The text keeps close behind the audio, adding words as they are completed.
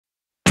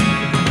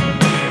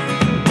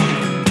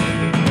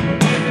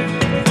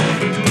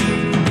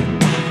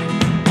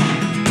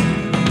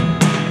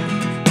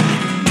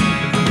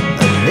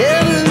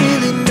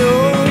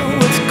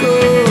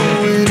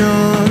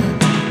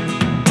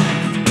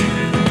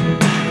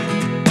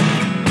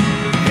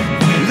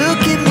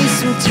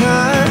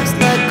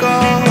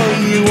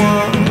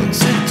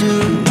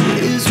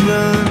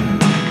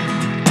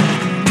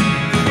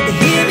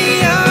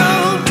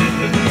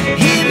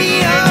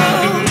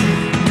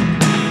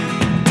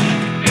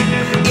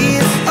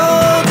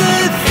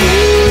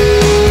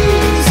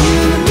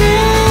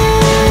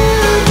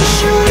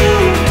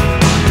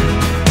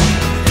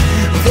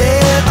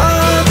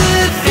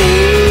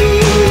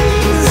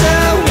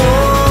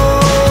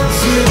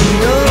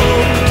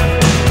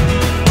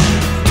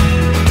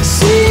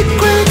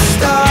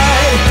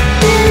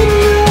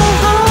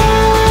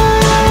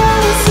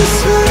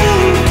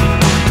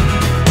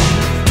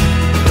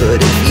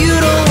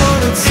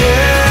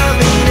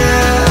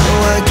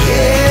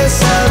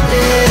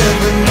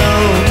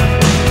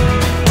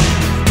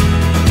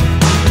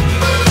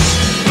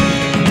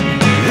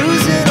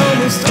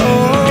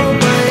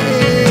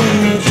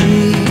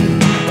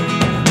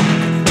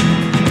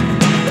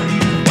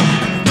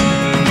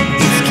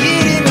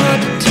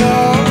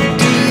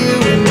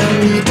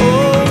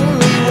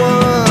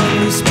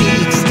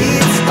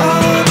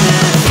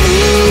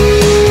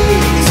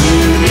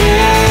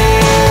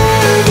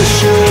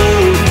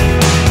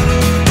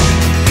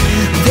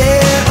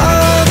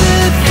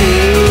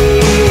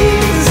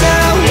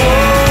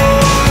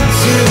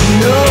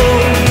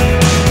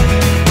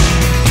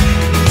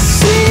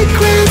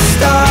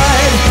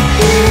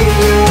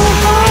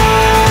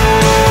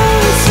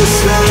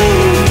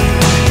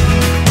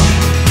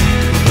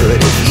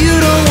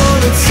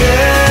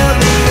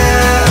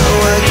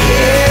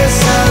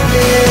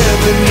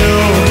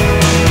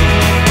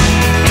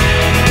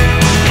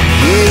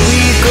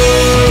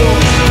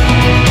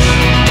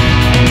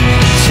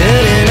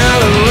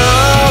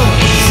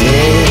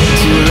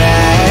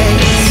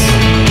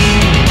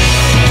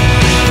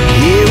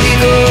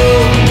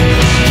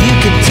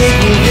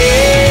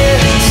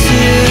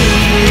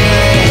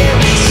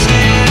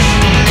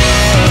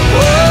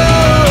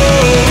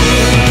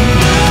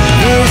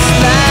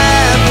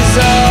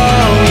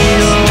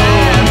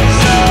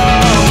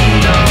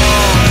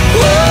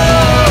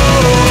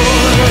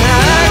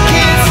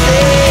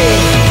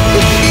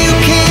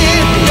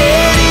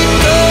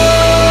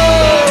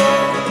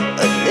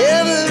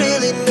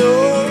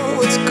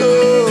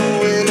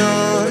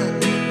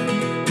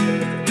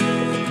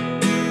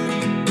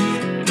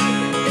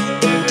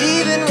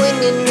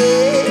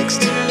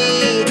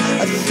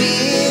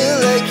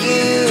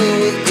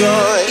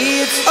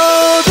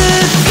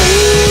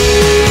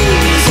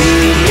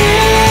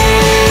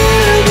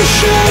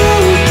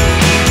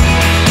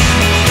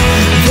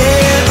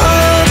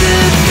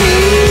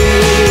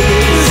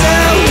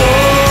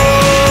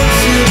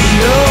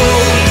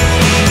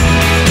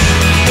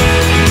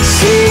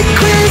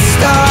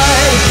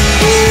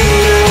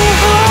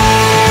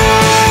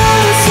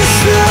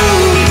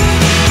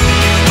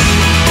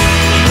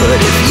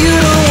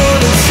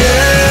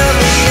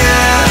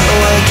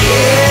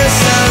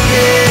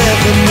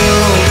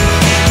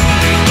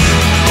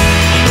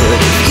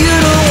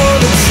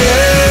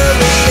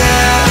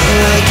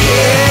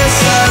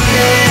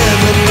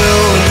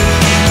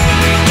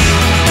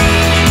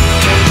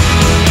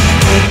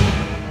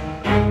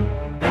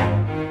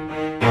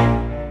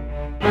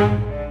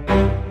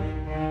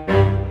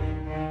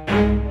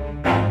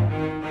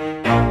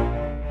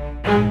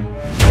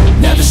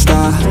Never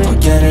stop, I'll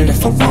get it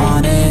if I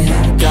want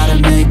it. Gotta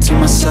make to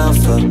myself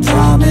a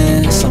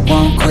promise. I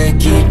won't quit,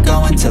 keep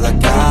going till I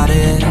got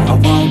it. I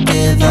won't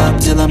give up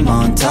till I'm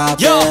on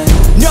top. Yo,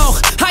 no,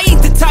 I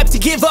ain't the type to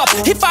give up.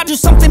 If I do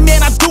something,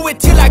 man, I do it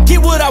till I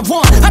get what I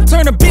want. I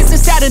turn a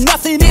business out of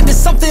nothing into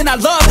something I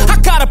love. I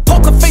got a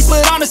poker face,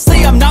 but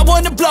honestly, I'm not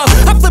one to bluff.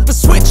 I flip a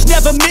switch,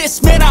 never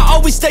miss, man, I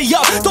always stay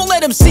up. Don't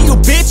let them see you,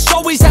 bitch,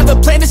 always have a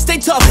plan to stay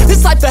tough.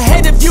 This life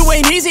ahead of you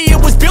ain't easy,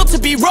 it was built to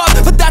be rough.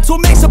 But that's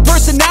what makes a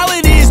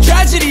personality, is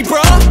tragedy,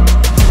 bruh.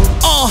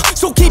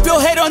 So keep your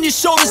head on your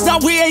shoulders. Now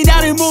we ain't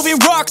out here moving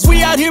rocks,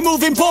 we out here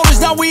moving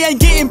boulders. Now we ain't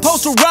getting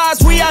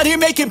posterized, we out here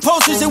making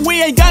posters. And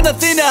we ain't got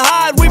nothing to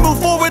hide, we move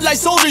forward like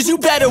soldiers. You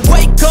better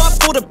wake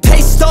up for the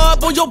pay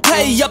stub, or you'll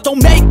pay up.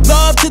 Don't make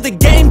love to the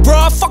game,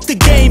 bruh, fuck the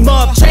game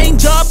up.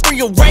 Change up,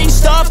 rearrange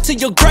stuff to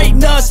your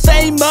greatness.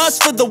 Famous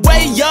for the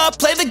way up,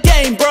 play the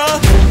game, bruh.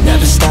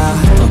 Never stop,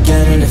 I'll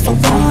get it if I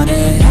want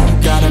it.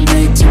 Gotta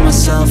make to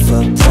myself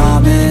a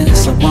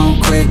promise. I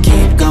won't quit,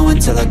 keep going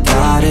till I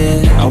got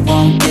it. I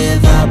won't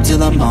give up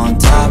till I'm on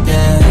top,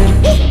 yeah.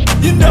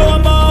 You know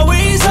I'm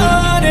always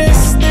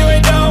honest, there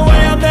ain't no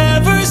way I'm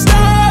ever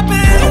stopping.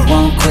 I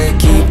won't quit,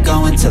 keep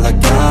going till I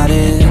got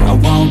it. I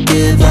won't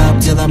give up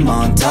till I'm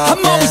on top,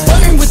 I'm always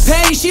flirting with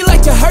pain, she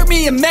like to hurt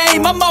me and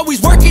maim. I'm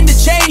always working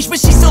to change, but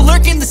she's still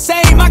lurking the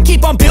same. I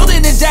keep on building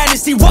a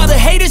dynasty while the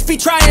haters be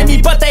trying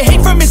me. But they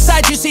hate from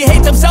inside, you see,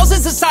 hate themselves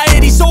in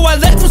society. So I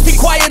let them speak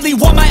quietly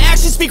while my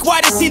actions speak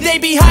wider. See, they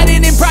be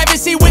hiding in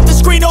privacy with the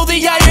screen. Oh,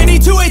 the irony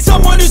to hate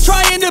someone who's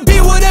trying to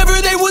be whatever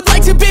they would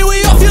like to be.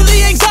 We all feel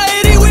the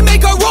anxiety, we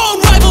make our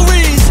own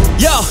rivalries.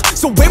 Yo,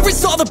 so where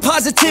is all the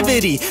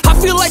positivity? I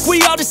feel like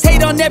we all just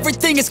hate on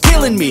everything, it's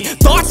killing me.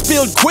 Thoughts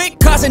build quick,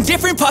 causing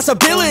different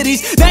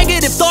possibilities.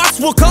 Negative thoughts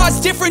will cause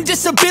different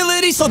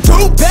disabilities. So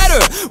do better,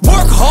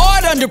 work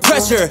hard under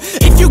pressure.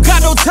 If you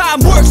got no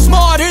time, work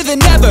smarter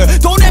than ever.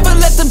 Don't ever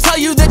let them tell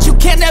you that you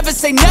can't ever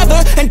say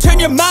never. And turn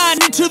your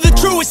mind into the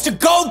truest of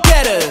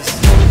go-getters.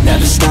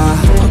 Never stop,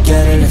 I'll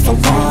get it if I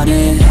want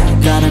it.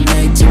 Gotta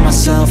make to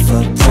myself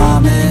a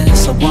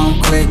promise. I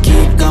won't quit,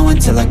 keep going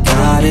till I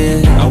got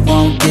it. I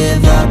won't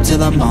give up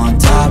till I'm on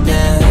top,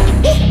 yeah.